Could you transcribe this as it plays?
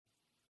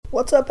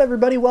What's up,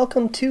 everybody?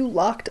 Welcome to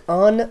Locked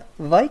On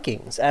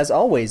Vikings. As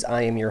always,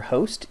 I am your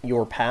host,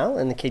 your pal,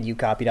 and the kid you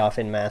copied off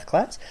in math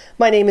class.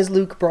 My name is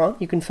Luke Braun.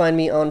 You can find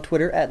me on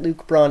Twitter at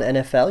Luke Braun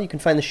NFL. You can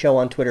find the show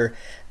on Twitter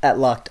at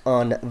Locked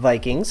On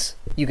Vikings.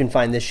 You can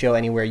find this show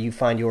anywhere you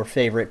find your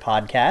favorite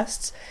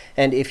podcasts.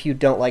 And if you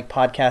don't like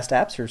podcast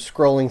apps or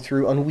scrolling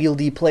through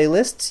unwieldy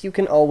playlists, you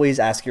can always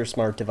ask your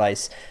smart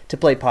device to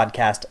play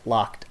podcast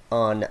Locked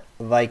On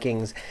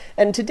Vikings.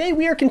 And today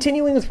we are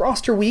continuing with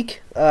roster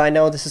week. I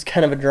know this is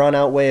kind of a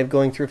drawn-out way of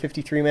going through a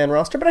 53-man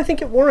roster, but I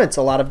think it warrants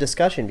a lot of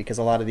discussion because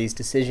a lot of these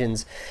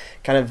decisions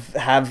kind of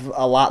have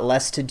a lot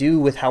less to do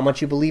with how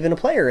much you believe in a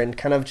player and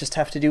kind of just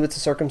have to do with the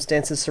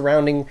circumstances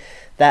surrounding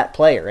that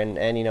player.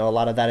 And you know, a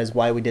lot of that is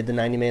why we did the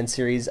 90-man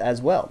series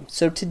as well.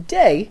 So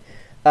today,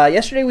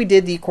 yesterday we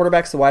did the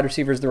quarterbacks, the wide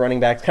receivers, the running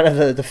backs, kind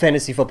of the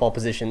fantasy football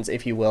positions,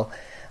 if you will.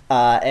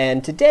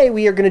 And today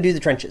we are going to do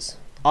the trenches.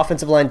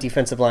 Offensive line,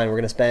 defensive line, we're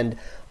going to spend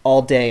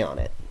all day on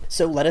it.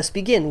 So let us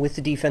begin with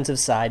the defensive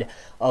side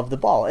of the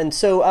ball. And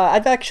so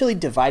I've actually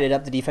divided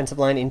up the defensive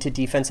line into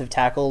defensive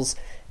tackles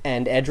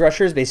and edge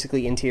rushers,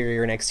 basically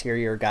interior and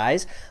exterior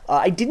guys.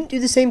 I didn't do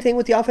the same thing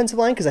with the offensive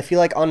line because I feel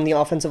like on the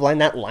offensive line,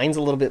 that line's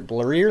a little bit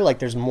blurrier. Like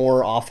there's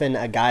more often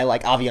a guy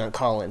like Aviant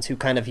Collins who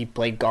he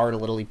played guard a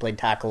little, he played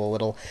tackle a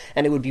little,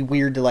 and it would be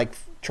weird to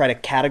try to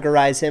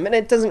categorize him, and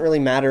it doesn't really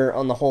matter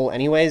on the whole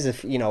anyways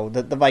if, you know,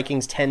 the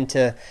Vikings tend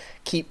to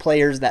keep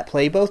players that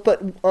play both,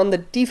 but on the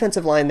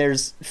defensive line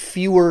there's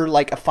fewer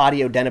like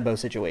Afadio Denebo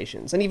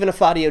situations, and even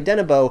Afadio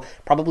Denebo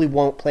probably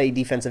won't play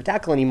defensive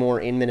tackle anymore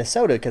in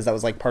Minnesota because that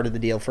was like part of the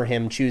deal for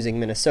him choosing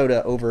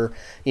Minnesota over,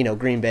 you know,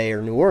 Green Bay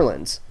or New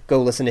Orleans.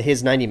 Go listen to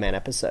his 90-man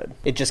episode.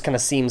 It just kind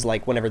of seems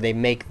like whenever they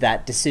make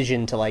that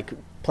decision to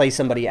play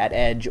somebody at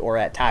edge or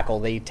at tackle,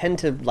 they tend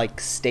to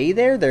stay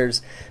there.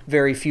 There's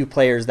very few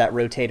players that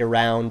rotate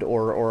around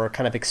or are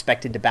kind of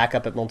expected to back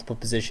up at multiple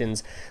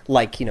positions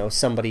like, you know,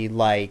 somebody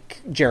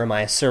like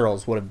Jeremiah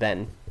Searles would have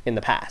been in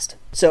the past.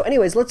 So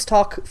anyways, let's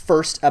talk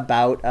first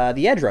about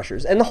the edge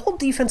rushers. And the whole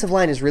defensive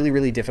line is really,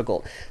 really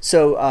difficult.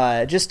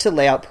 So just to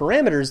lay out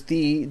parameters,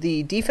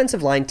 the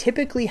defensive line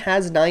typically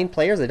has 9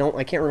 players.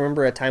 I can't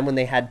remember a time when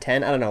they had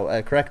 10. I don't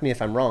know. Correct me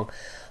if I'm wrong.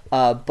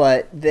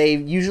 But they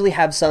usually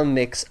have some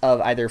mix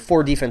of either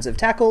 4 defensive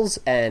tackles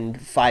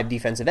and 5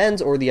 defensive ends,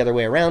 or the other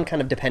way around,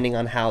 kind of depending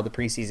on how the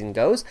preseason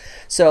goes.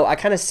 So I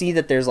kind of see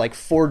that there's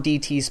 4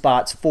 DT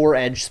spots, 4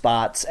 edge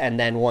spots, and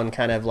then one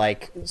kind of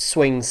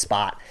swing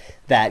spot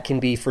that can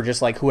be for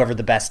just whoever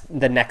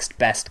the next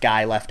best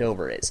guy left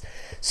over is.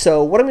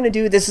 So what I'm going to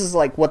do, this is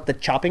what the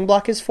chopping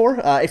block is for.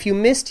 If you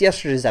missed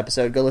yesterday's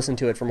episode, go listen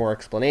to it for more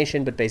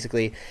explanation, but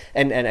basically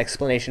an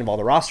explanation of all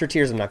the roster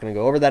tiers. I'm not going to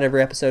go over that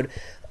every episode.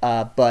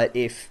 But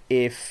if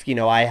you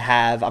know,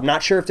 I'm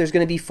not sure if there's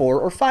going to be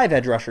 4 or 5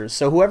 edge rushers.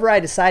 So whoever I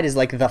decide is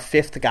the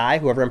 5th guy,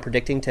 whoever I'm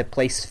predicting to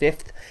place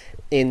 5th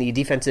in the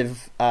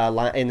defensive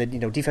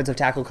defensive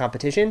tackle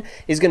competition,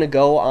 is going to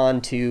go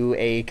on to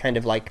a kind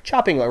of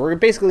chopping block. We're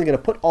basically going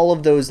to put all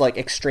of those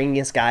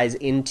extraneous guys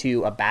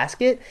into a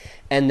basket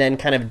and then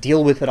kind of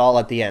deal with it all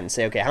at the end.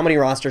 Say, okay, how many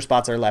roster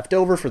spots are left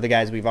over for the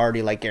guys we've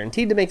already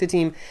guaranteed to make the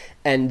team,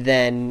 and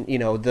then, you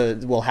know,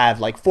 we'll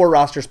have 4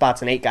 roster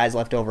spots and 8 guys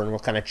left over, and we'll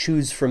kind of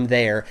choose from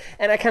there.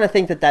 And I kind of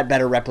think that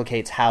better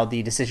replicates how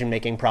the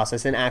decision-making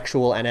process in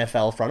actual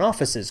NFL front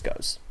offices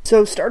goes.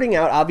 So starting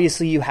out,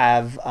 obviously you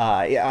have,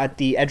 at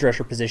the edge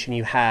rusher position,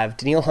 you have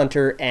Danielle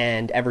Hunter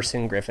and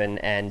Everson Griffen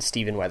and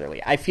Stephen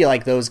Weatherly. I feel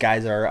like those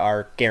guys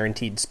are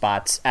guaranteed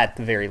spots at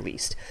the very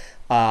least.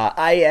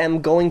 I am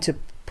going to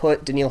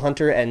put Danielle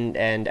Hunter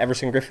and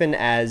Everson Griffen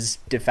as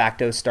de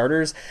facto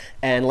starters,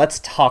 and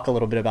let's talk a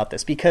little bit about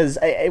this, because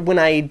when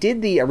I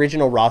did the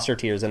original roster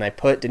tiers and I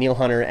put Danielle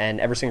Hunter and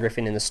Everson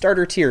Griffen in the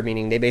starter tier,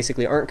 meaning they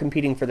basically aren't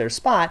competing for their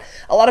spot,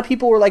 a lot of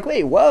people were like,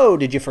 wait, whoa,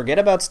 did you forget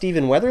about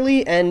Stephen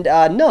Weatherly? And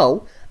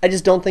no, I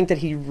just don't think that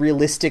he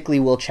realistically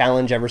will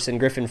challenge Everson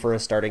Griffen for a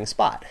starting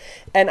spot.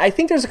 And I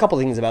think there's a couple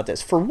things about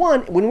this. For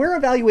one, when we're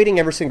evaluating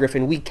Everson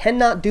Griffen, we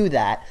cannot do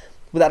that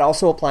without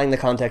also applying the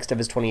context of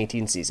his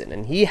 2018 season.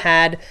 And he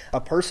had a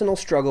personal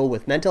struggle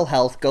with mental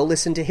health. Go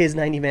listen to his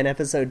 90-man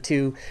episode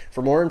 2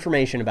 for more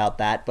information about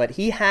that. But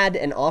he had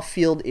an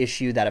off-field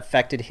issue that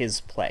affected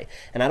his play.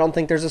 And I don't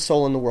think there's a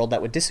soul in the world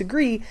that would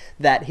disagree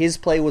that his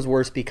play was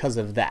worse because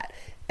of that.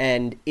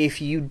 And if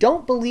you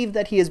don't believe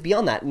that he is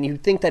beyond that, and you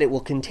think that it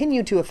will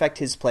continue to affect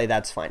his play,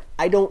 that's fine.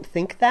 I don't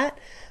think that.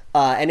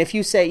 And if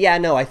you say, yeah,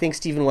 no, I think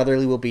Stephen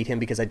Weatherly will beat him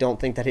because I don't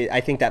think that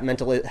I think that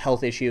mental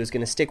health issue is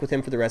going to stick with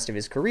him for the rest of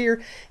his career,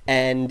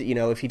 and, you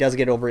know, if he does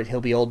get over it,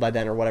 he'll be old by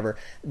then or whatever,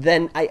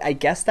 then I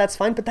guess that's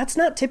fine. But that's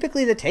not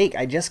typically the take.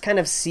 I just kind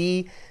of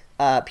see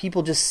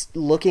people just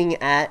looking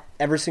at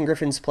Everson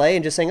Griffen's play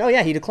and just saying, oh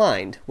yeah, he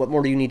declined. What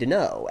more do you need to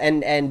know?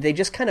 And they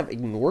just kind of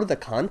ignore the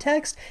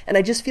context. And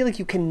I just feel like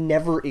you can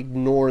never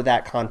ignore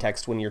that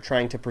context when you're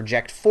trying to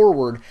project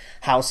forward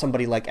how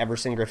somebody like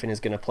Everson Griffen is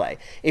going to play.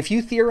 If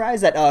you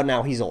theorize that, oh,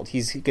 now he's old,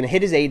 he's going to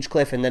hit his age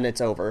cliff and then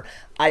it's over.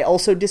 I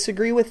also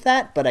disagree with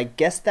that, but I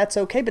guess that's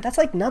okay. But that's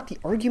like not the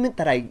argument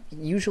that I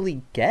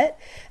usually get.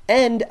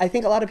 And I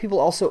think a lot of people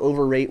also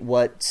overrate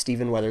what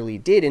Stephen Weatherly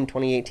did in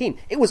 2018.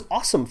 It was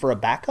awesome for a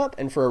backup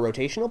and for a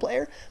rotational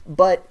player,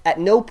 but at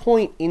no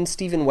point in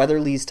Stephen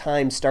Weatherly's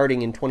time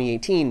starting in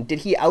 2018 did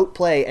he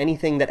outplay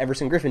anything that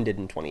Everson Griffen did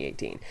in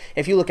 2018.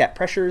 If you look at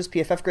pressures,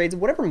 PFF grades,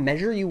 whatever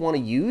measure you want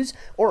to use,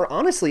 or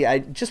honestly,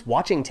 just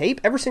watching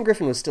tape, Everson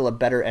Griffen was still a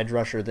better edge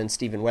rusher than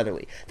Stephen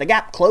Weatherly. The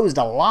gap closed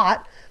a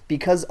lot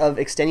because of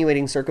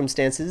extenuating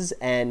circumstances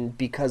and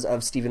because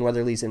of Stephen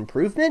Weatherly's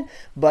improvement,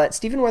 but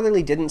Stephen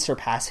Weatherly didn't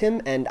surpass him,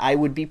 and I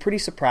would be pretty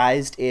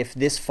surprised if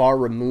this far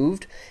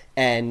removed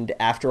and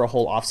after a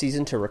whole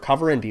offseason to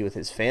recover and be with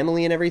his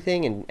family and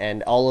everything,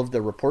 and all of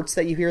the reports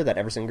that you hear that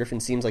Everson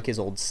Griffen seems like his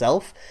old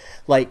self,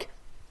 like,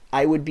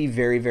 I would be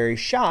very, very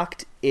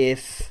shocked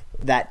if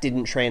that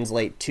didn't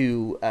translate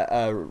to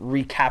a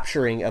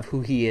recapturing of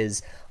who he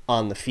is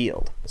on the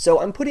field.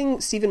 So I'm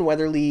putting Stephen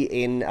Weatherly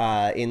in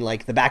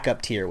like the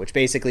backup tier, which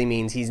basically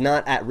means he's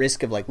not at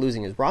risk of like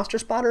losing his roster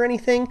spot or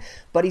anything,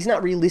 but he's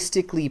not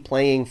realistically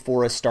playing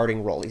for a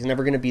starting role. He's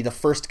never going to be the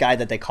first guy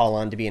that they call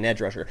on to be an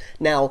edge rusher.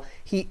 Now,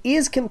 he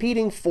is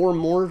competing for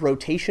more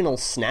rotational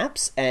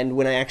snaps, and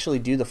when I actually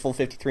do the full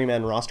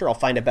 53-man roster, I'll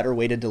find a better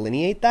way to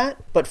delineate that.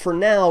 But for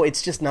now,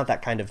 it's just not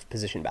that kind of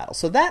position battle.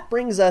 So that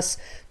brings us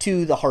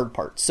to the hard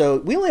part. So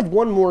we only have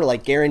one more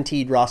like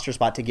guaranteed roster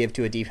spot to give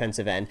to a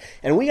defensive end,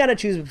 and we got to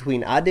choose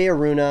between Ade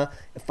Aruna,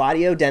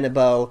 Ifeadi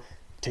Odenigbo,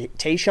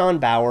 Tayshawn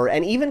Bauer,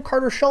 and even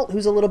Carter Schultz,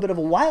 who's a little bit of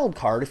a wild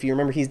card. If you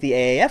remember, he's the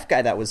AAF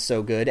guy that was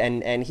so good,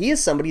 and he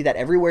is somebody that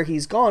everywhere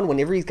he's gone,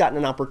 whenever he's gotten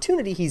an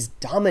opportunity, he's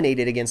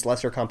dominated against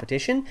lesser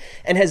competition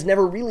and has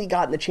never really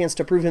gotten the chance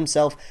to prove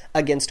himself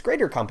against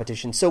greater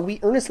competition. So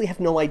we earnestly have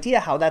no idea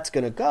how that's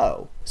going to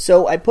go.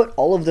 So I put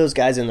all of those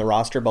guys in the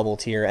roster bubble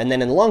tier, and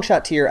then in the long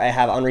shot tier, I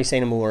have Henry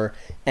St. Amour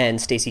and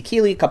Stacey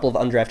Keeley, a couple of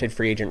undrafted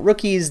free agent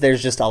rookies.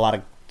 There's just a lot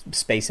of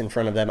space in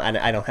front of them, and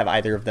I don't have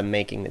either of them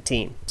making the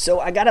team. So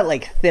I gotta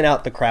like thin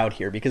out the crowd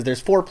here because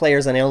there's 4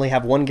 players and I only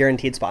have 1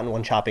 guaranteed spot and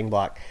 1 chopping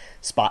block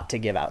spot to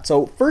give out.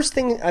 So first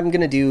thing I'm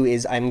going to do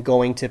is I'm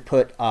going to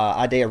put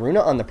Ade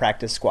Aruna on the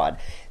practice squad.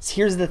 So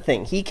here's the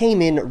thing. He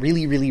came in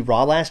really, really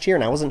raw last year,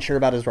 and I wasn't sure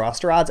about his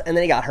roster odds, and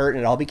then he got hurt, and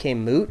it all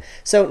became moot.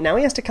 So now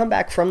he has to come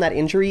back from that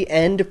injury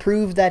and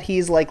prove that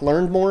he's like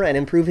learned more and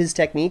improve his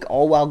technique,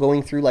 all while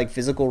going through like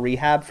physical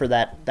rehab for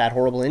that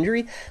horrible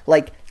injury.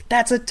 Like,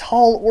 that's a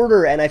tall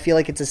order, and I feel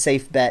like it's a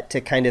safe bet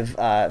to kind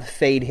of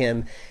fade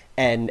him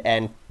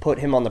and put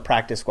him on the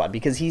practice squad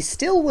because he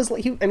still was,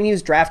 he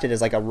was drafted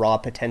as like a raw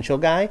potential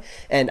guy,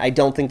 and I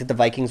don't think that the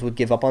Vikings would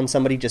give up on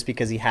somebody just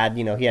because he had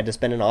to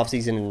spend an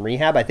offseason in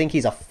rehab. I think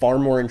he's a far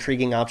more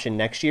intriguing option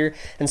next year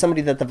and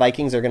somebody that the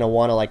Vikings are going to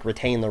want to like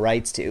retain the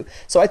rights to.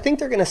 So I think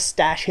they're going to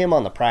stash him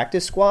on the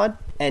practice squad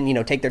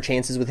and, take their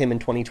chances with him in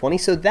 2020.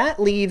 So that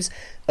leaves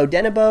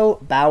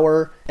Odenigbo,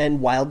 Bauer, and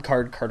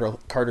wildcard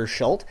Carter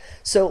Schultz.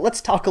 So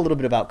let's talk a little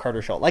bit about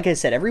Carter Schultz. Like I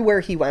said,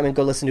 everywhere he went,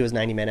 go listen to his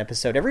 90-man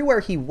episode,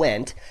 everywhere he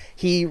went,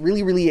 he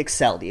really, really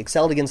excelled. He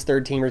excelled against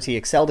third-teamers. He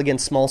excelled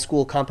against small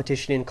school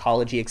competition in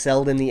college. He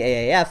excelled in the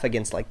AAF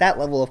against like that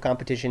level of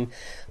competition.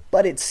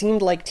 But it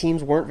seemed like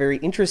teams weren't very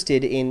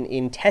interested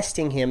in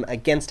testing him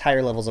against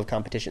higher levels of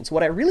competition. So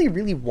what I really,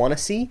 really want to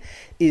see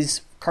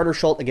is Carter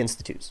Schultz against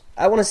the twos.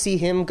 I want to see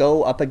him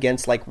go up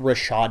against like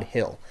Rashad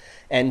Hill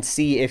and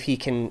see if he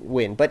can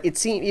win. But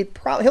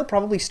he'll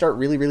probably start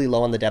really, really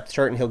low on the depth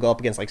chart, and he'll go up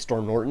against like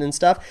Storm Norton and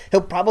stuff.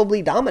 He'll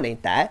probably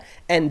dominate that,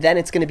 and then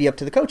it's going to be up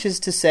to the coaches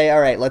to say,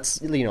 all right, let's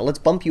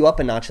bump you up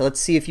a notch.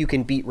 Let's see if you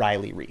can beat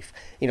Riley Reef.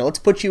 Let's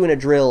put you in a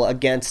drill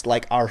against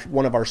like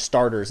one of our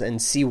starters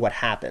and see what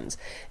happens.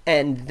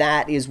 And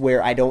that is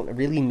where I don't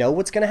really know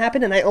what's going to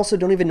happen, and I also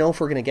don't even know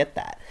if we're going to get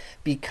that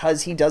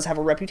because he does have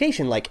a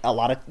reputation. Like a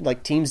lot of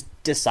like teams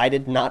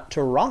decided not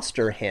to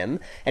roster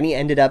him, and he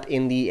ended up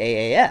in the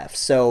AAF.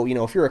 So,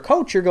 if you're a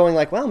coach, you're going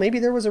like, well, maybe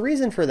there was a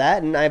reason for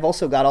that, and I've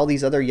also got all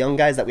these other young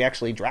guys that we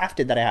actually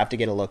drafted that I have to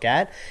get a look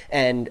at,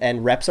 and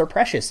reps are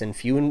precious and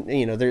few,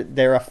 and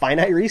they're a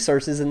finite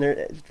resource, and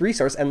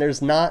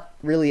there's not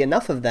really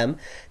enough of them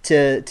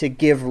to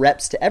give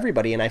reps to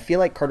everybody, and I feel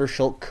like Carter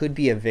Schultz could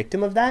be a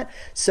victim of that.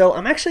 So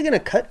I'm actually going to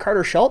cut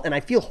Carter Schultz, and I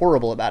feel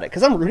horrible about it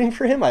because I'm rooting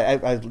for him.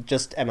 I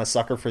just am a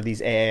sucker for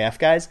these AAF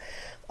guys.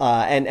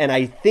 And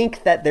I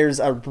think that there's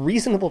a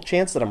reasonable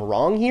chance that I'm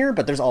wrong here,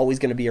 but there's always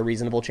going to be a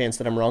reasonable chance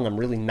that I'm wrong. I'm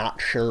really not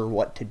sure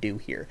what to do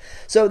here.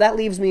 So that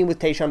leaves me with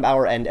Tayshawn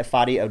Bauer and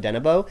Ifeadi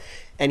Odenigbo.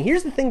 And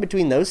here's the thing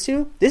between those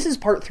two. This is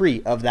part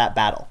 3 of that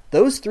battle.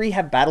 Those 3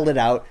 have battled it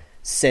out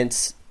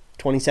since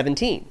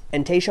 2017.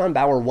 And Tayshawn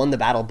Bauer won the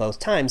battle both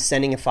times,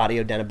 sending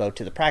Ifeadi Odenigbo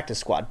to the practice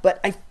squad. But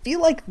I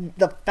feel like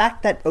the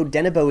fact that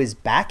Odenigbo is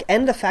back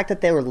and the fact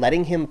that they were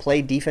letting him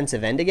play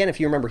defensive end again, if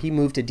you remember, he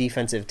moved to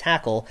defensive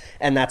tackle,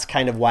 and that's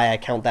kind of why I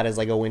count that as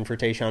like a win for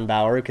Tayshawn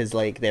Bauer, because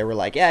like they were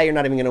like, yeah, you're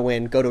not even going to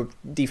win, go to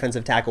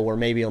defensive tackle where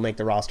maybe he'll make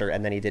the roster,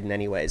 and then he didn't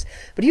anyways.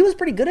 But he was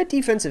pretty good at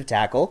defensive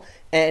tackle,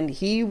 and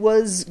he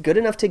was good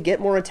enough to get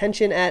more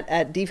attention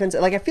at defense.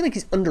 Like, I feel like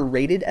he's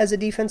underrated as a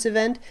defensive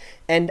end,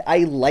 and I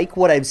like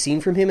what I've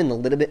seen from him in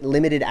the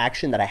limited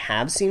action that I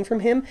have seen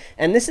from him.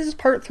 And this is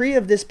part 3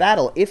 of this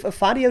battle. If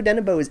Ifeadi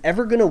Odenigbo is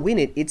ever going to win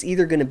it, it's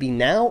either going to be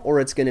now or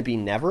it's going to be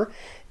never.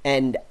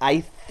 And I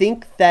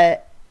think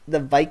that the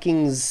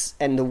Vikings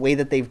and the way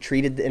that they've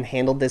treated and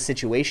handled this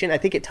situation, I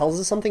think it tells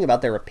us something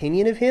about their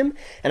opinion of him,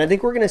 and I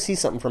think we're going to see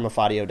something from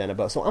Ifeadi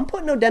Odenigbo. So I'm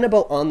putting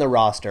Odenigbo on the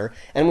roster,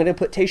 and I'm going to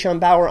put Tayshawn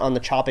Bauer on the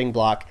chopping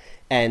block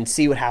and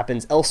see what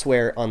happens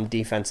elsewhere on the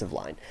defensive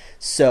line.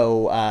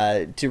 So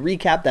to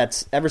recap,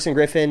 that's Everson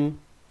Griffen,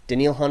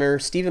 Danielle Hunter,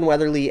 Stephen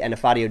Weatherly, and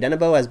Ifeadi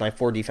Odenigbo as my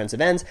 4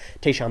 defensive ends,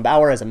 Tayshawn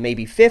Bauer as a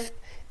maybe 5th,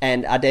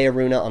 and Ade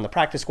Aruna on the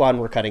practice squad, and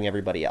we're cutting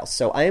everybody else.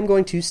 So I am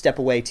going to step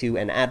away to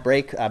an ad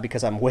break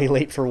because I'm way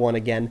late for one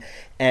again,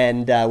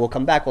 and we'll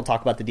come back. We'll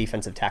talk about the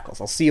defensive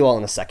tackles. I'll see you all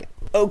in a second.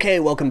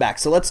 Okay, welcome back.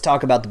 So let's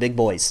talk about the big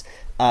boys.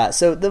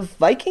 So the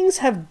Vikings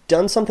have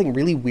done something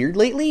really weird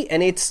lately,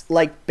 and it's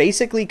like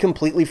basically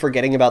completely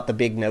forgetting about the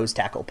big nose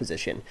tackle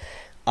position.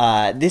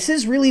 This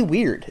is really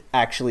weird,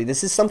 actually.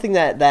 This is something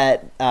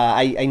that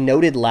I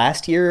noted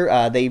last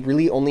year. They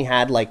really only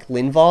had like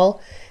Linval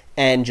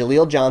and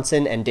Jaleel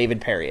Johnson and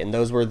David Perry, and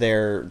those were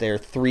their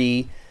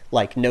 3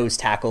 like nose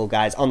tackle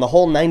guys on the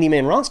whole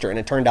 90-man roster, and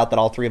it turned out that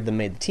all 3 of them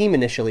made the team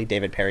initially.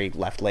 David Perry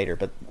left later,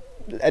 but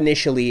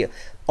initially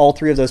all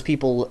 3 of those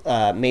people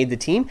made the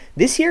team.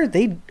 This year,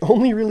 they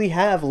only really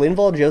have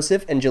Linval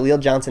Joseph and Jaleel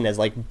Johnson as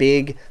like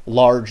big,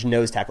 large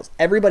nose tackles.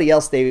 Everybody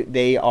else,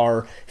 they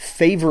are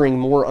favoring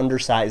more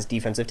undersized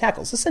defensive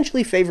tackles,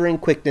 essentially favoring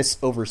quickness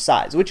over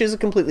size, which is a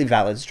completely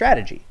valid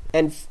strategy.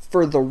 And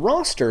for the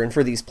roster and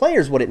for these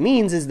players, what it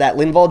means is that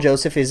Linval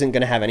Joseph isn't going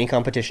to have any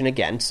competition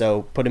again,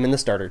 so put him in the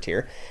starter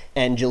tier.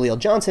 And Jaleel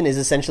Johnson is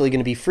essentially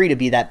going to be free to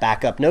be that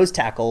backup nose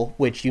tackle,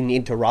 which you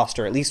need to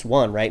roster at least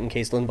one, right, in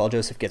case Linval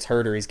Joseph gets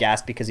hurt or he's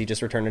gassed because he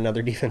just returned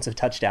another defensive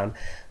touchdown.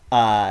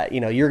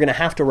 You're going to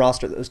have to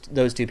roster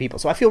those 2 people.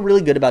 So I feel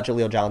really good about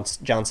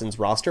Jaleel Johnson's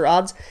roster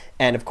odds.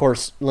 And, of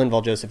course,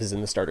 Linval Joseph is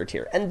in the starter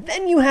tier. And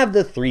then you have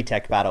the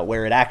 3-tech battle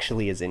where it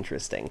actually is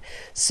interesting.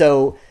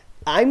 So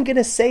I'm going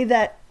to say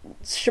that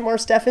Shamar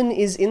Stephen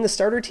is in the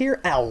starter tier.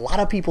 A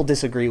lot of people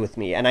disagree with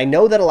me, and I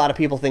know that a lot of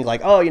people think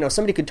like,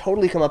 somebody could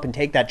totally come up and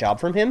take that job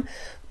from him,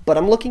 but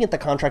I'm looking at the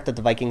contract that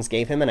the Vikings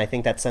gave him, and I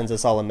think that sends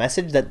us all a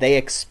message that they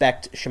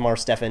expect Shamar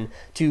Stephen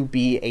to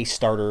be a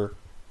starter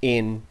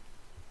in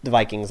the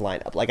Vikings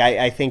lineup. Like,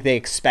 I think they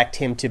expect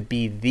him to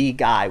be the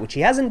guy, which he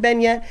hasn't been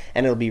yet,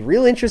 and it'll be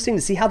real interesting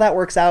to see how that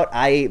works out.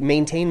 I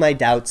maintain my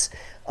doubts.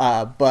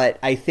 But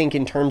I think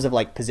in terms of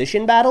like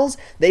position battles,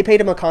 they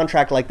paid him a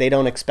contract like they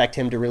don't expect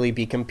him to really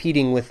be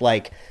competing with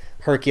like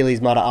Hercules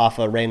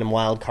Mataafa, random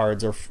wild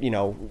cards, or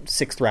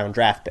 6th round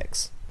draft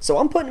picks. So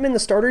I'm putting him in the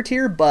starter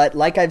tier, but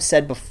like I've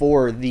said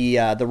before,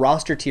 the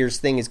roster tiers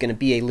thing is going to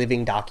be a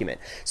living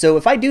document. So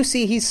if I do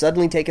see he's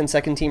suddenly taking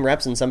second team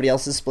reps and somebody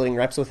else is splitting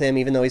reps with him,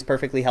 even though he's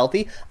perfectly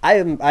healthy,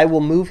 I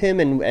will move him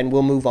and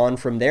we'll move on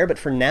from there. But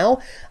for now,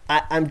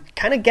 I'm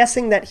kind of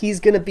guessing that he's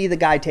going to be the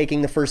guy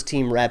taking the first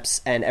team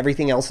reps, and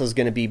everything else is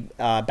going to be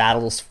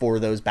battles for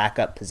those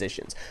backup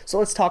positions. So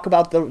let's talk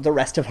about the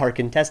rest of our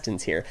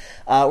contestants here.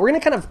 We're going to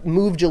kind of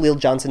move Jaleel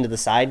Johnson to the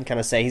side and kind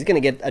of say he's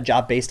going to get a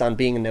job based on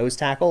being a nose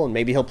tackle, and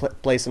maybe he'll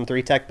play some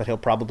 3-tech, but he'll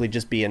probably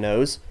just be a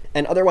nose.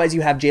 And otherwise,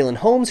 you have Jalen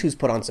Holmes, who's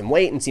put on some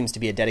weight and seems to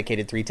be a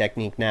dedicated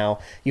 3-technique now.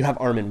 You have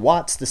Armin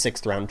Watts, the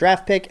 6th round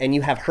draft pick, and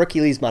you have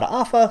Hercules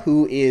Mataafa,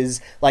 who is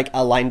like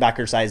a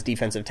linebacker-sized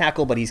defensive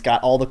tackle, but he's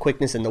got all the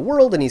quickness in the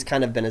world, and he's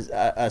kind of been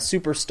a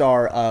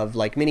superstar of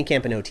like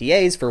minicamp and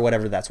OTAs for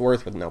whatever that's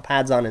worth, with no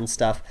pads on and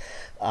stuff.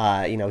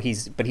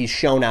 He's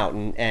shown out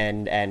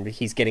and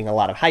he's getting a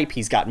lot of hype.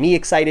 He's got me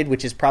excited,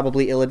 which is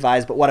probably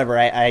ill-advised, but whatever,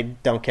 I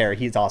don't care.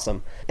 He's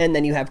awesome. And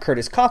then you have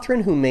Curtis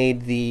Cawthron, who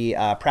made the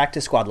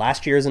practice squad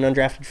last year as an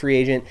undrafted free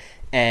agent,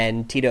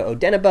 and Tito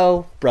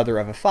Odenigbo, brother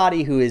of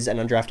Ifeadi, who is an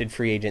undrafted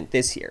free agent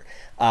this year.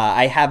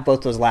 I have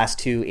both those last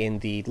 2 in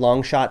the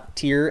long shot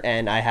tier,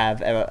 and I have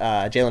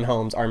Jalen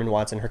Holmes, Armin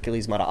Watts, and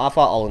Hercules Mataafa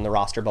all in the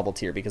roster bubble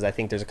tier, because I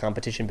think there's a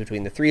competition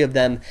between the 3 of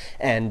them,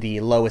 and the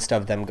lowest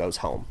of them goes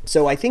home.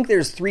 So I think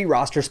there's 3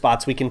 roster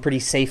spots we can pretty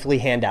safely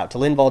hand out to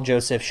Linval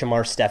Joseph,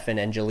 Shamar Stephen,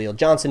 and Jaleel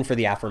Johnson for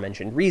the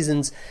aforementioned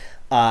reasons.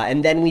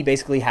 And then we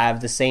basically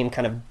have the same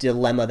kind of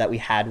dilemma that we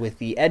had with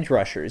the edge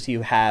rushers.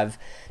 You have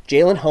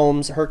Jalen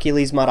Holmes,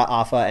 Hercules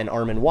Mataafa, and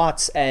Armon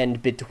Watts,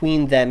 and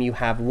between them you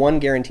have one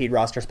guaranteed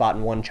roster spot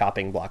and one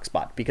chopping block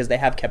spot, because they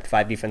have kept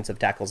 5 defensive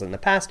tackles in the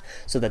past,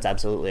 so that's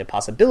absolutely a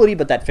possibility,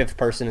 but that 5th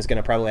person is going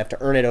to probably have to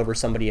earn it over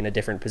somebody in a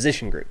different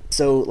position group.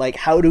 So, like,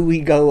 how do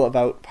we go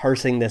about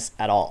parsing this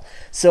at all?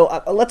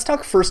 So let's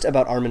talk first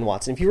about Armon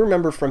Watts. And if you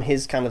remember from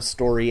his kind of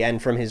story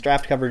and from his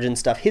draft coverage and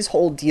stuff, his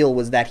whole deal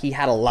was that he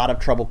had a lot of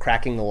trouble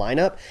cracking the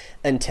lineup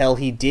until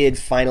he did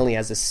finally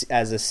as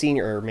a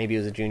senior, or maybe he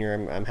was a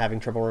junior, I'm having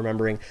trouble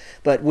remembering,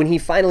 but when he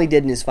finally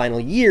did in his final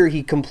year,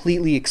 he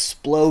completely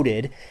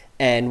exploded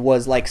and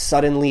was like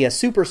suddenly a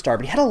superstar,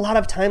 but he had a lot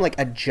of time like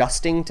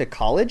adjusting to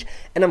college,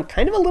 and I'm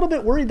kind of a little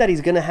bit worried that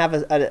he's going to have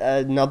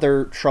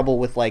another trouble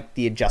with like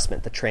the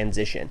adjustment, the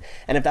transition.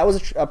 And if that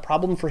was a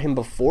problem for him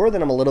before,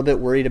 then I'm a little bit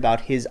worried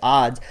about his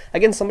odds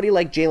against somebody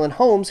like Jalen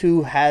Holmes,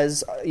 who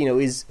has,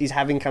 is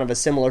having kind of a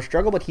similar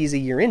struggle, but he's a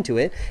year into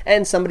it,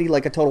 and somebody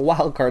like a total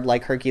wild card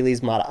like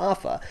Hercules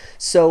Mataafa.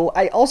 So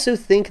I also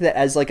think that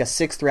as like a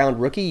 6th round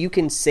rookie, you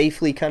can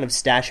safely kind of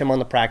stash him on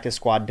the practice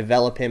squad,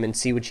 develop him, and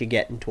see what you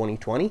get in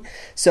 2020.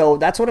 So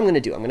that's what I'm going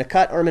to do. I'm going to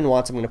cut Armon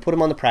Watts. I'm going to put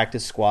him on the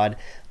practice squad.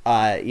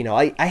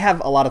 I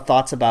have a lot of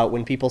thoughts about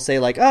when people say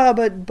like,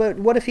 but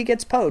what if he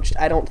gets poached?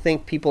 I don't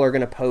think people are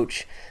going to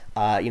poach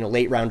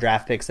late round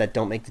draft picks that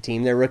don't make the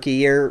team their rookie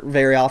year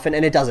very often,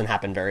 and it doesn't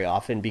happen very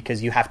often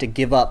because you have to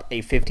give up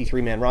a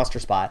 53-man roster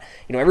spot.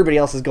 Everybody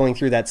else is going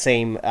through that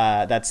same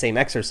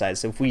exercise.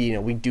 So if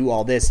we do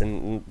all this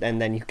and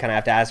then you kind of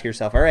have to ask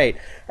yourself, all right,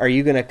 are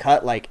you going to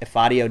cut like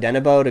Ifeadi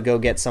Odenigbo to go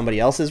get somebody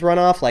else's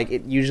runoff? Like,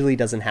 it usually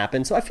doesn't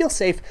happen. So I feel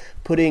safe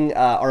putting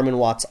Armon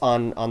Watts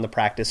on the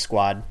practice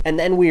squad, and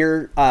then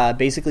we're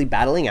basically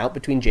battling out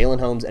between Jalen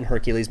Holmes and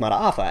Hercules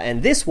Mataafa,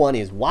 and this one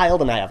is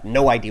wild, and I have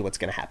no idea what's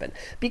going to happen.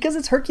 Because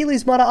it's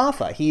Hercules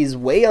Mataafa. He's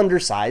way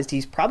undersized.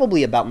 He's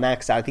probably about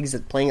maxed out. I think he's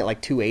playing at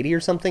like 280 or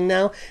something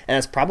now, and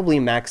that's probably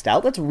maxed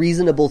out. That's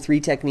reasonable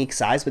 3-technique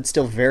size, but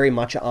still very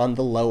much on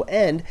the low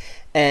end,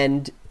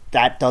 and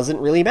that doesn't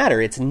really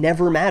matter. It's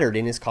never mattered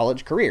in his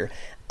college career.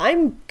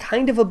 I'm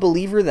kind of a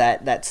believer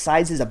that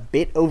size is a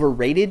bit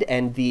overrated,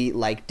 and the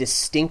like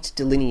distinct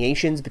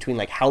delineations between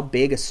like how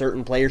big a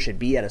certain player should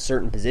be at a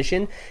certain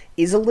position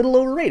is a little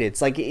overrated.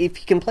 It's like, if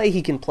he can play,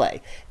 he can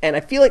play. And I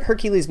feel like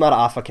Hercules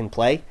Mataafa can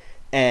play.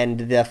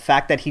 And the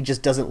fact that he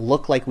just doesn't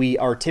look like we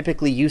are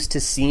typically used to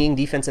seeing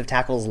defensive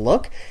tackles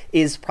look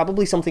is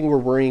probably something we're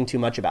worrying too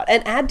much about.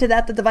 And add to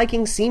that the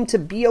Vikings seem to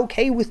be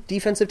okay with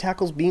defensive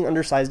tackles being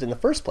undersized in the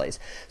first place.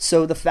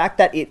 So the fact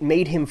that it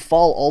made him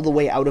fall all the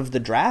way out of the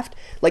draft,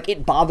 like,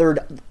 it bothered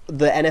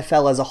the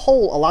NFL as a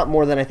whole a lot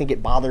more than I think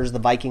it bothers the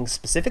Vikings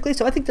specifically.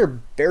 So I think they're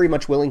very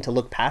much willing to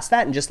look past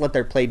that and just let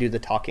their play do the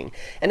talking.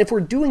 And if we're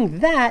doing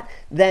that,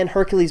 then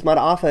Hercules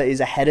Mataafa is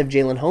ahead of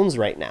Jalen Holmes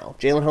right now.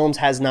 Jalen Holmes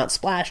has not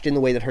splashed in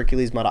the way that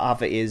Hercules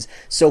Mataafa is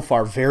so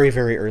far, very,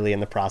 very early in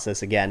the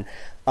process again.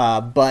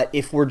 But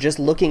if we're just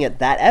looking at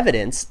that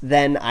evidence,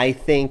 then I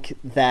think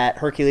that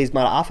Hercules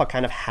Mataafa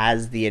kind of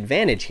has the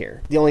advantage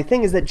here. The only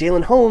thing is that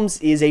Jalen Holmes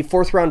is a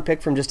 4th-round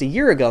pick from just a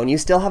year ago, and you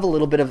still have a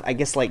little bit of, I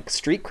guess, like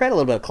street cred, a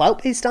little bit of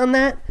clout based on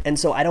that. And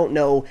so I don't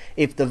know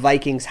if the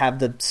Vikings have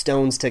the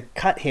stones to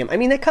cut him. I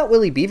mean, they cut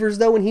Willie Beavers,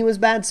 though, when he was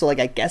bad, so like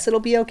I guess it'll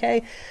be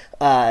okay.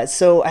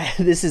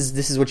 This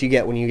is what you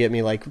get when you get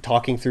me like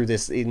talking through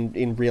this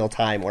in real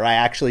time, where I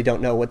actually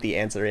don't know what the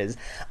answer is.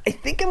 I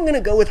think I'm going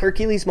to go with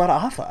Hercules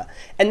Mataafa.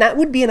 And that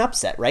would be an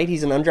upset, right?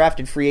 He's an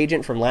undrafted free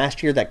agent from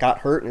last year that got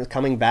hurt and is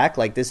coming back.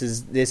 Like, this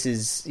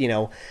is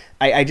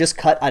I just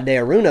cut Ade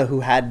Aruna,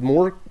 who had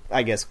more,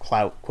 I guess,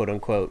 clout, quote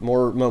unquote,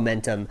 more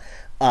momentum,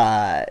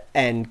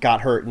 and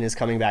got hurt and is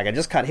coming back. I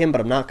just cut him,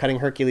 but I'm not cutting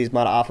Hercules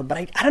Mataafa. But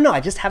I don't know.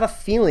 I just have a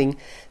feeling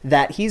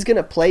that he's going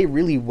to play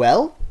really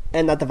well,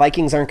 and that the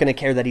Vikings aren't going to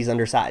care that he's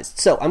undersized.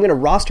 So I'm going to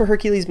roster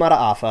Hercules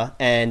Mataafa,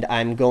 and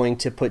I'm going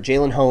to put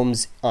Jalen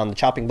Holmes on the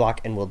chopping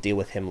block, and we'll deal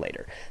with him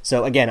later.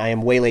 So again, I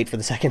am way late for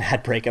the second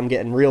ad break. I'm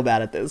getting real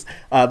bad at this.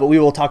 But we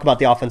will talk about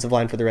the offensive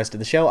line for the rest of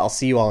the show. I'll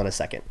see you all in a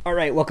second. All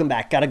right, welcome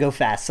back. Gotta go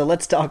fast. So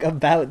let's talk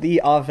about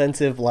the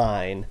offensive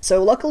line.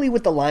 So luckily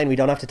with the line, we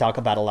don't have to talk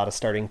about a lot of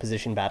starting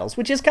position battles,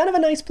 which is kind of a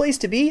nice place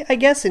to be, I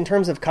guess, in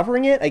terms of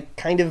covering it. I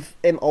kind of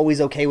am always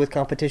okay with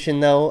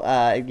competition, though.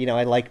 I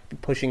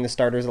like pushing the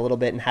starters a little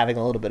bit and having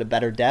a little bit of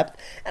better depth,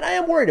 and I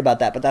am worried about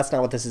that, but that's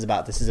not what this is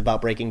about. This is about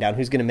breaking down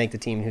who's going to make the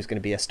team and who's going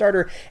to be a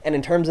starter, and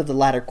in terms of the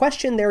latter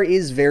question, there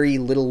is very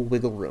little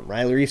wiggle room.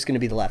 Riley Reif's going to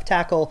be the left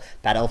tackle,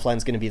 Pat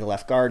Elflein's going to be the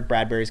left guard,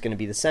 Bradbury's going to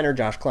be the center,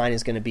 Josh Klein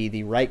is going to be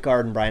the right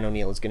guard, and Brian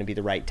O'Neill is going to be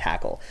the right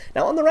tackle.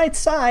 Now, on the right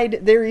side,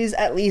 there is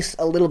at least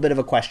a little bit of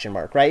a question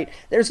mark, right?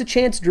 There's a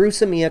chance Drew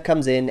Samia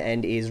comes in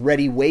and is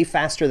ready way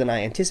faster than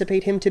I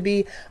anticipate him to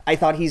be. I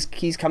thought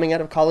he's coming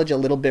out of college a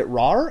little bit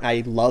raw.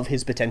 I love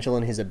his potential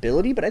and his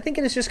ability, but I think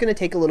it is just going to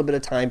take a little bit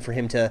of time for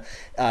him to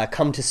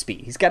come to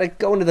speed. He's got to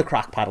go into the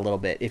crock pot a little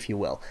bit, if you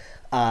will.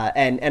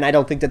 And I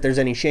don't think that there's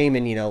any shame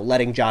in,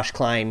 letting Josh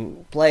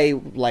Klein play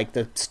like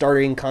the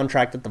starting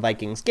contract that the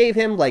Vikings gave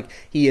him. Like,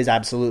 he is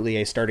absolutely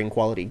a starting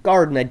quality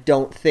guard, and I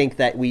don't think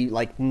that we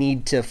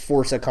need to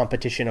force a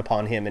competition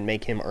upon him and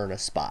make him earn a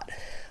spot.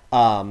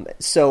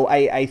 So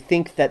I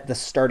think that the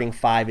starting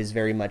five is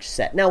very much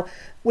set. Now,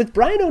 with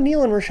Brian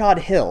O'Neill and Rashad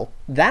Hill,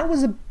 that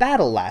was a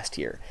battle last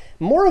year.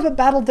 More of a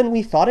battle than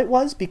we thought it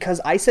was, because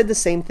I said the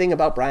same thing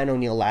about Brian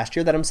O'Neill last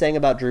year that I'm saying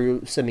about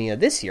Drew Samia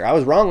this year. I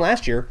was wrong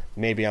last year.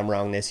 Maybe I'm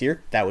wrong this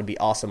year. That would be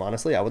awesome,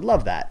 honestly. I would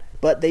love that.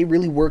 But they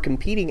really were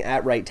competing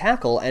at right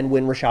tackle, and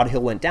when Rashad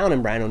Hill went down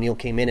and Brian O'Neill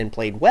came in and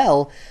played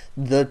well,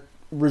 the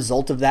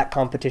result of that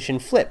competition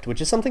flipped,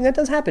 which is something that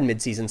does happen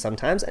midseason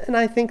sometimes, and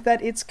I think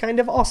that it's kind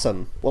of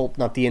awesome. Well,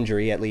 not the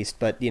injury at least,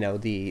 but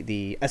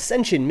the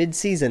ascension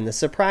midseason, the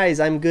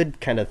surprise I'm good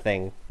kind of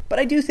thing. But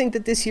I do think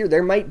that this year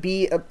there might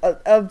be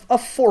a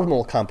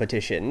formal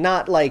competition,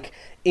 not like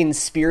in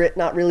spirit,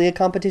 not really a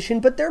competition,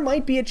 but there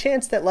might be a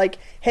chance that, like,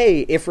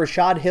 hey, if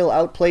Rashad Hill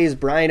outplays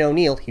Brian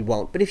O'Neill, he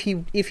won't, but if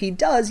he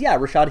does, yeah,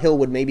 Rashad Hill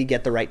would maybe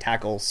get the right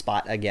tackle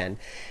spot again.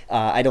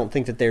 I don't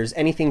think that there's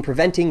anything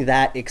preventing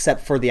that except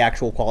for the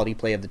actual quality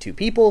play of the two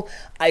people.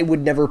 I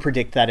would never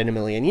predict that in a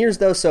million years,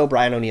 though, so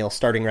Brian O'Neill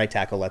starting right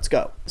tackle, let's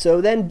go.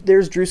 So then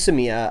there's Drew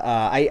Samia.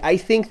 I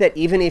think that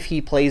even if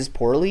he plays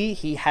poorly,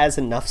 he has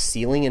enough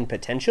ceiling and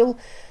potential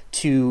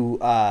to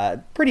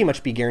pretty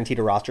much be guaranteed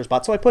a roster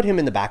spot. So I put him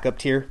in the backup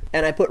tier,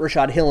 and I put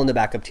Rashad Hill in the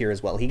backup tier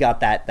as well. He got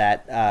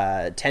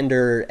that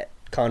tender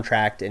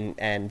contract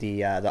and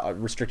the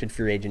restricted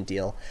free agent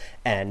deal,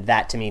 and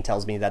that to me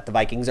tells me that the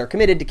Vikings are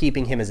committed to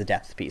keeping him as a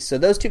depth piece. So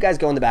those two guys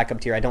go in the backup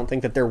tier. I don't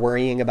think that they're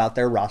worrying about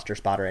their roster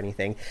spot or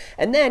anything.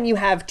 And then you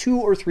have 2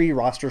 or 3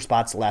 roster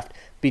spots left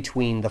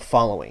between the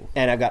following.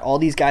 And I've got all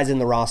these guys in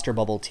the roster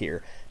bubble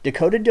tier: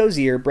 Dakota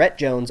Dozier, Brett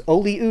Jones,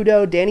 Oli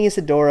Udoh, Danny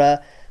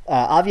Isidora,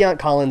 Aviant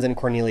Collins, and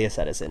Cornelius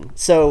Edison.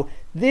 So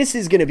this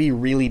is going to be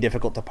really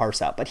difficult to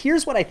parse out. But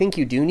here's what I think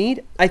you do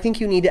need. I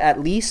think you need at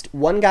least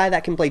one guy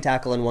that can play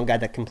tackle and one guy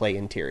that can play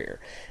interior.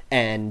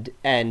 And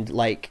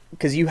like,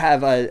 because you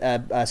have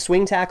a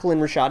swing tackle in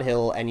Rashad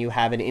Hill and you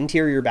have an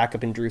interior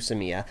backup in Drew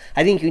Samia.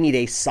 I think you need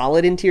a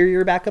solid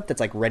interior backup that's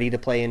like ready to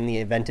play in the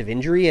event of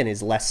injury and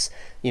is less,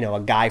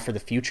 a guy for the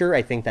future.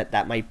 I think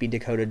that might be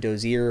Dakota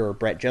Dozier or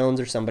Brett Jones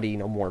or somebody,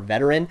 more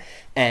veteran.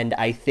 And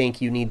I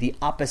think you need the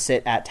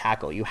opposite at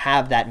tackle. You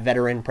have that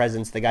veteran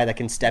presence, the guy that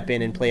can step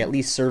in and play at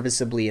least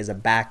serviceably as a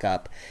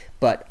backup,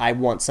 but I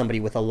want somebody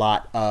with a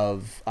lot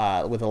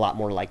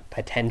more like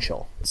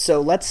potential. So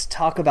let's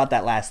talk about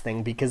that last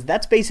thing, because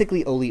that's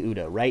basically Oli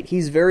Udoh, right?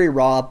 He's very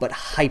raw but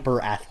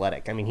hyper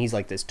athletic. I mean, he's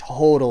like this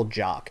total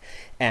jock,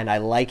 and I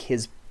like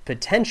his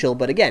potential,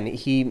 but again,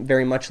 he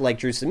very much like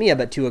Drew Samia,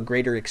 but to a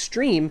greater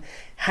extreme,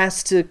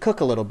 has to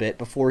cook a little bit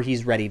before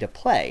he's ready to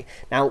play.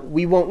 Now,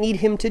 we won't need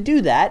him to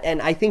do that,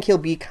 and I think he'll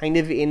be kind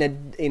of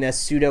in a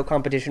pseudo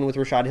competition with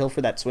Rashad Hill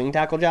for that swing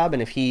tackle job,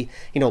 and if he,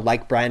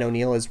 like Brian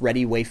O'Neill, is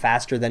ready way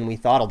faster than we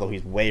thought, although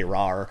he's way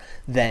rawer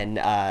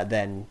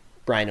than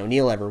Brian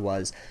O'Neill ever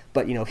was,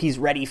 but if he's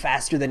ready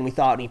faster than we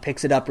thought and he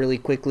picks it up really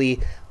quickly,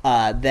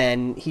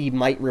 then he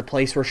might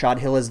replace Rashad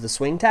Hill as the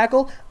swing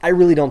tackle. I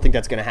really don't think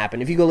that's going to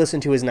happen. If you go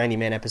listen to his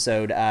 90-man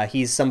episode,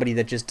 he's somebody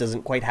that just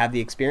doesn't quite have the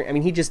experience. I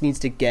mean, he just needs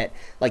to get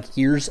like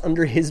years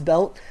under his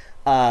belt,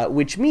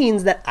 which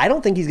means that I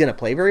don't think he's going to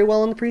play very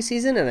well in the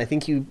preseason, and I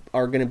think you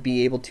are going to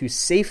be able to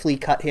safely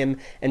cut him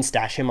and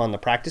stash him on the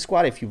practice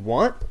squad if you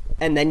want.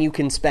 And then you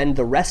can spend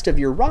the rest of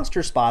your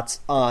roster spots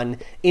on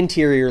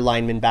interior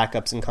lineman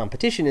backups and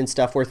competition and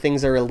stuff where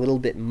things are a little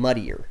bit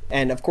muddier.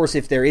 And of course,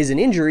 if there is an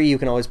injury, you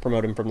can always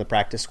promote him from the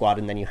practice squad,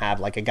 and then you have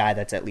like a guy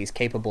that's at least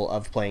capable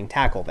of playing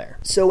tackle there.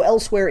 So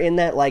elsewhere in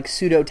that like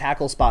pseudo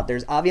tackle spot,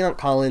 there's Aviant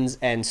Collins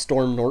and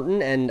Storm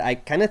Norton, and I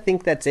kind of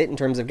think that's it in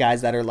terms of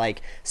guys that are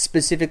like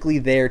specifically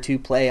there to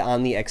play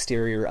on the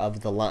exterior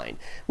of the line,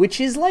 which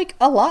is like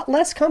a lot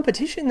less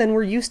competition than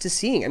we're used to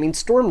seeing. I mean,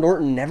 Storm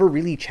Norton never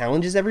really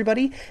challenges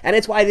everybody, and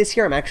it's why this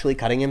year I'm actually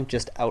cutting him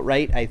just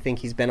outright. I think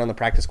he's been on the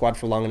practice squad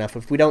for long enough.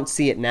 If we don't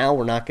see it now,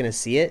 we're not going to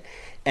see it.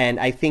 And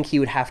I think he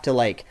would have to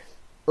like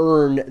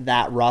earn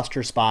that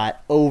roster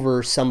spot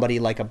over somebody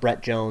like a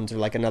Brett Jones or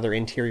like another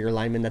interior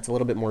lineman that's a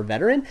little bit more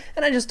veteran,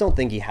 and I just don't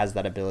think he has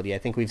that ability. I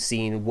think we've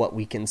seen what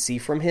we can see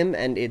from him,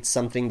 and it's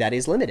something that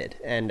is limited,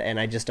 and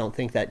I just don't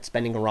think that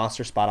spending a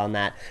roster spot on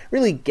that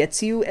really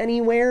gets you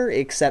anywhere,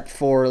 except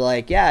for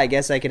like, yeah, I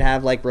guess I could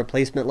have like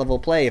replacement level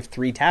play if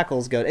 3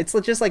 tackles go. It's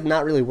just like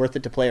not really worth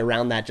it to play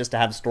around that just to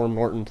have Storm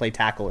Norton play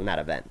tackle in that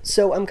event.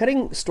 So I'm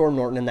cutting Storm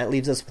Norton, and that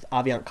leaves us with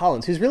Aviant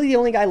Collins, who's really the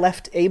only guy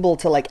left able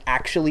to like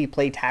actually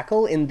play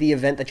tackle in the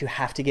event that you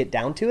have to get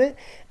down to it.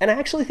 And I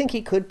actually think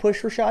he could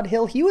push Rashad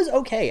Hill. He was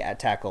okay at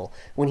tackle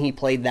when he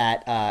played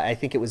that, I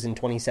think it was in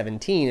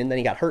 2017, and then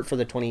he got hurt for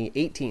the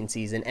 2018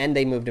 season, and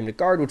they moved him to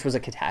guard, which was a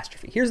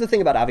catastrophe. Here's the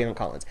thing about Aviant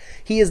Collins.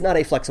 He is not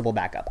a flexible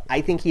backup.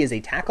 I think he is a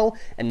tackle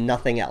and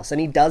nothing else, and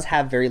he does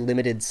have very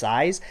limited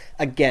size.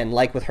 Again,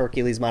 like with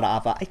Hercules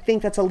Mataafa, I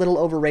think that's a little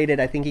overrated.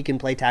 I think he can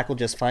play tackle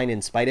just fine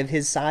in spite of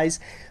his size.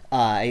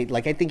 I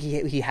think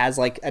he has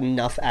like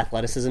enough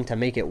athleticism to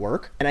make it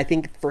work. And I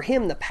think for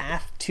him, the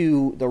path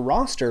to the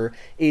roster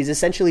is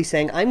essentially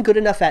saying, I'm good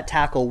enough at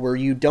tackle where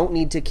you don't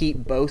need to keep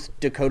both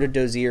Dakota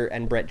Dozier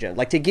and Brett Jones.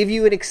 Like to give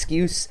you an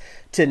excuse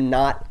to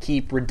not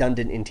keep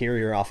redundant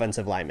interior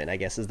offensive linemen, I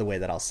guess is the way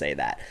that I'll say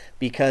that.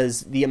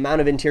 Because the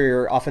amount of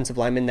interior offensive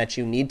linemen that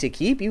you need to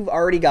keep, you've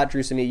already got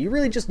Dru Samia. You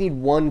really just need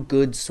one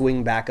good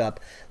swing backup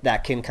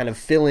that can kind of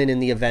fill in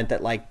the event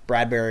that like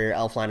Bradbury or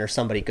Elflein or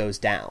somebody goes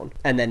down.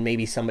 And then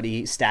maybe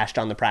somebody stashed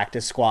on the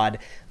practice squad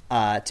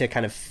to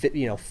kind of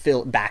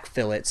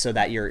backfill it so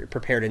that you're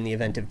prepared in the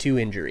event of 2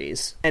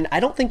 injuries. And I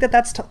don't think that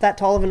that's that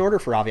tall of an order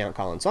for Aviant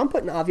Collins. So I'm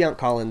putting Aviant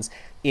Collins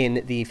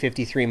in the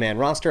 53-man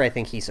roster. I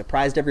think he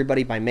surprised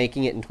everybody by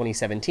making it in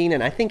 2017,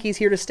 and I think he's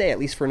here to stay, at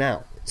least for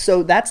now.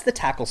 So that's the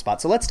tackle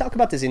spot. So let's talk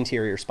about this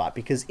interior spot,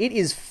 because it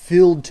is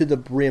filled to the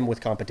brim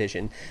with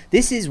competition.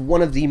 This is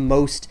one of the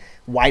most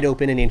wide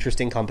open and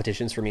interesting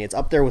competitions for me. It's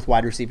up there with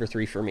wide receiver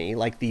 3 for me,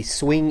 like the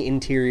swing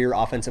interior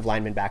offensive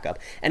lineman backup.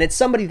 And it's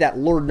somebody that,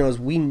 Lord knows,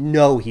 we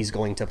know he's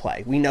going to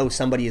play. We know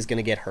somebody is going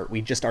to get hurt.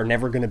 We just are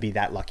never going to be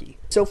that lucky.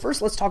 So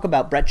first, let's talk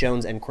about Brett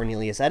Jones and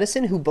Cornelius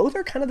Edison, who both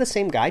are kind of the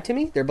same guy to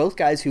me. They're both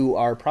guys who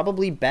are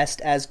probably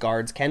best as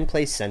guards, can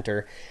play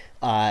center,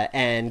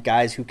 and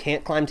guys who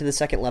can't climb to the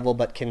second level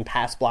but can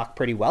pass block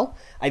pretty well.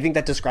 I think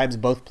that describes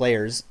both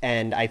players,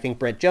 and I think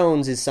Brett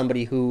Jones is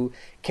somebody who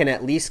can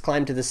at least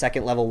climb to the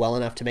second level well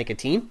enough to make a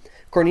team.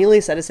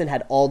 Cornelius Edison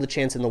had all the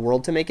chance in the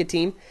world to make a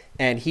team,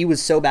 and he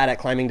was so bad at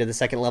climbing to the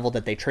second level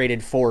that they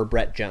traded for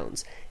Brett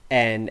Jones.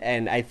 And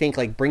I think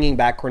like bringing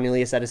back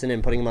Cornelius Edison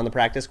and putting him on the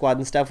practice squad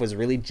and stuff was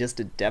really just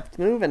a depth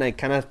move, and I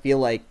kind of feel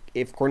like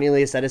if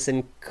Cornelius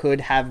Edison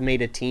could have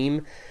made a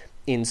team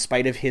in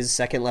spite of his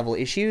second level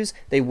issues,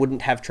 they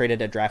wouldn't have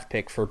traded a draft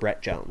pick for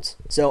Brett Jones.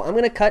 So I'm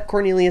going to cut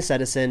Cornelius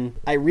Edison.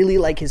 I really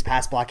like his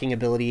pass blocking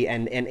ability,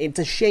 and it's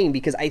a shame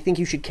because I think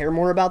you should care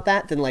more about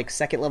that than like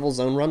second level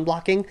zone run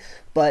blocking,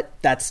 but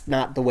that's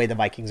not the way the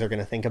Vikings are going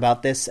to think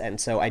about this,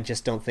 and so I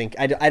just don't think,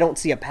 I don't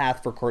see a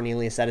path for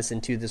Cornelius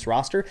Edison to this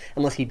roster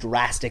unless he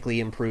drastically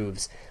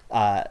improves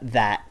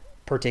that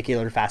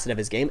particular facet of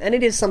his game, and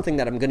it is something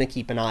that I'm going to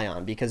keep an eye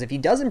on, because if he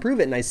does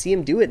improve it and I see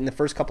him do it in the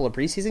first couple of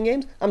preseason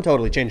games, I'm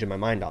totally changing my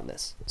mind on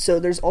this. So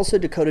there's also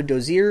Dakota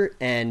Dozier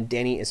and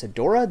Danny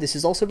Isidora. This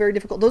is also very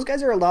difficult. Those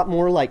guys are a lot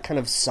more like kind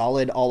of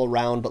solid all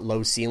around but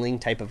low ceiling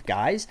type of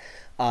guys.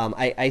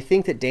 I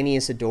think that Danny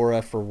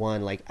Isidora, for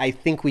one, like I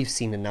think we've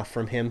seen enough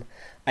from him.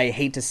 I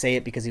hate to say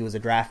it because he was a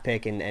draft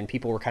pick and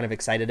people were kind of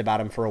excited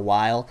about him for a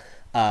while.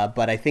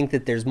 But I think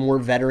that there's more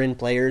veteran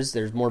players,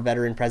 there's more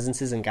veteran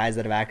presences and guys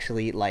that have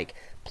actually like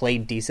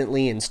played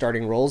decently in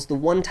starting roles. The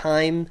one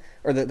time,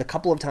 or the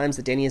couple of times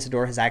that Danny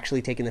Isidora has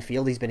actually taken the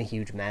field, he's been a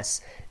huge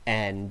mess.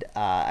 And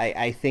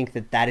I think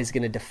that is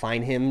going to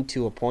define him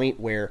to a point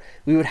where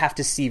we would have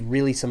to see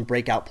really some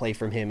breakout play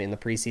from him in the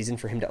preseason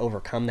for him to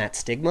overcome that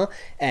stigma.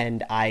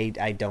 And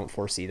I don't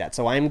foresee that.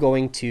 So I'm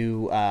going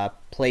to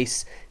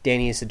place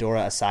Danny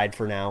Isidora aside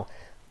for now.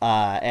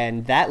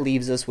 And that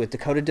leaves us with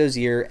Dakota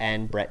Dozier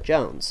and Brett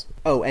Jones.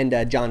 Oh, and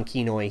John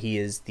Kenoy, he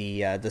is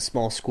the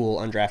small school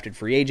undrafted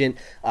free agent.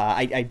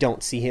 I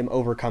don't see him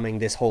overcoming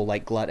this whole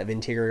like glut of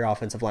interior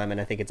offensive linemen.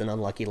 I think it's an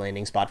unlucky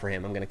landing spot for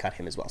him. I'm going to cut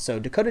him as well. So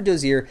Dakota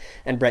Dozier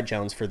and Brett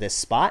Jones for this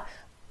spot.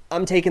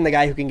 I'm taking the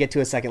guy who can get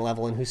to a second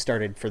level and who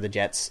started for the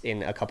Jets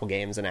in a couple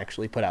games and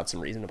actually put out some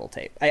reasonable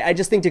tape. I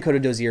just think Dakota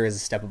Dozier is a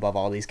step above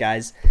all these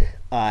guys,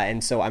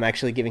 and so I'm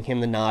actually giving him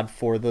the nod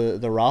for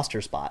the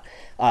roster spot.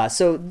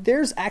 So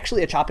there's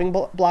actually a chopping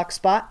block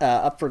spot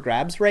up for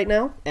grabs right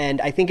now, and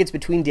I think it's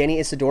between Danny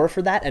Isidora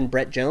for that and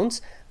Brett Jones.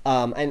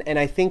 And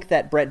I think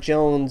that Brett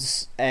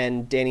Jones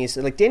and Danny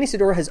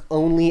Isidora has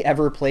only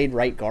ever played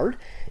right guard,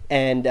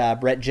 and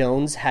Brett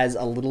Jones has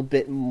a little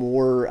bit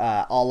more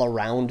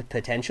all-around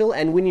potential.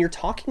 And when you're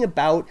talking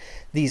about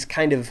these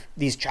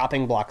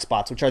chopping block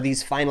spots, which are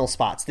these final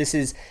spots, this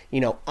is,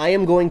 I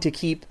am going to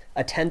keep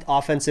a 10th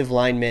offensive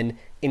lineman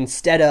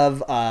instead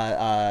of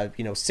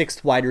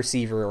sixth wide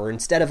receiver, or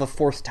instead of a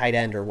fourth tight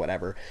end or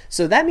whatever.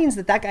 So that means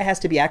that guy has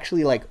to be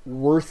actually like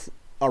worth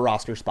a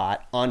roster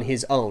spot on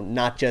his own,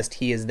 not just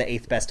he is the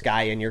 8th best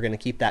guy and you're going to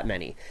keep that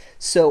many.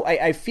 So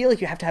I feel like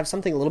you have to have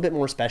something a little bit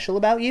more special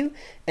about you,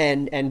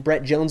 and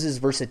Brett Jones's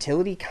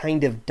versatility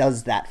kind of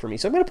does that for me.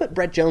 So I'm going to put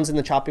Brett Jones in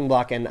the chopping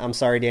block, and I'm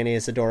sorry, Danny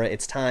Isidora,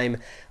 it's time.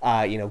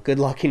 Good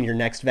luck in your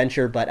next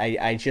venture, but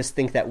I just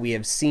think that we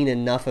have seen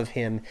enough of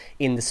him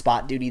in the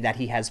spot duty that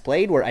he has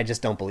played where I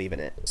just don't believe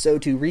in it. So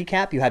to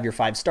recap, you have your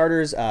 5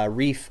 starters,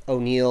 Reef,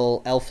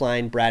 O'Neal,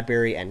 Elflein,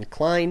 Bradbury, and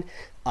Klein.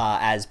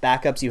 As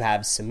backups, you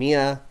have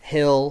Samia,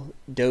 Hill,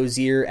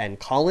 Dozier, and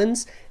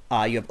Collins.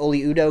 You have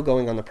Oli Udoh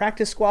going on the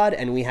practice squad,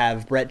 and we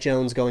have Brett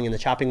Jones going in the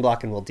chopping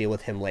block, and we'll deal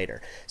with him later.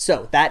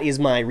 So that is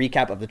my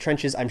recap of the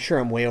trenches. I'm sure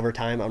I'm way over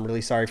time. I'm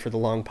really sorry for the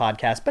long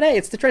podcast, but hey,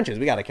 it's the trenches.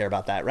 We got to care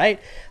about that,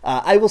 right?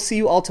 I will see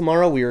you all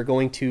tomorrow. We are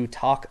going to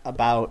talk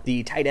about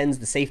the tight ends,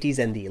 the safeties,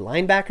 and the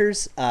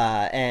linebackers,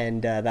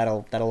 and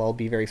that'll all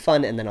be very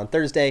fun. And then on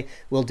Thursday,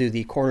 we'll do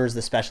the corners,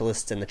 the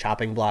specialists, and the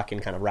chopping block,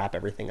 and kind of wrap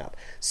everything up.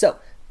 So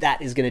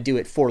that is going to do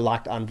it for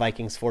Locked On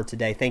Vikings for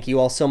today. Thank you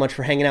all so much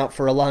for hanging out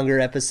for a longer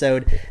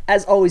episode.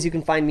 As always, you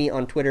can find me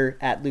on Twitter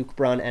at Luke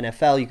Braun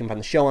NFL. You can find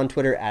the show on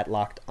Twitter at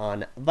Locked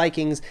On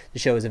Vikings. The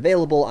show is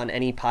available on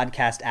any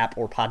podcast app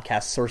or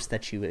podcast source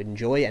that you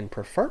enjoy and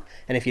prefer.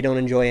 And if you don't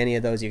enjoy any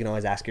of those, you can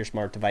always ask your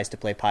smart device to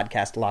play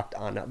podcast Locked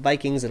On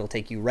Vikings. It'll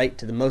take you right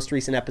to the most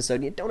recent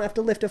episode. You don't have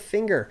to lift a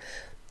finger.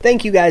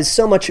 Thank you guys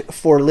so much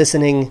for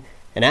listening.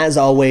 And as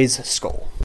always, Skol.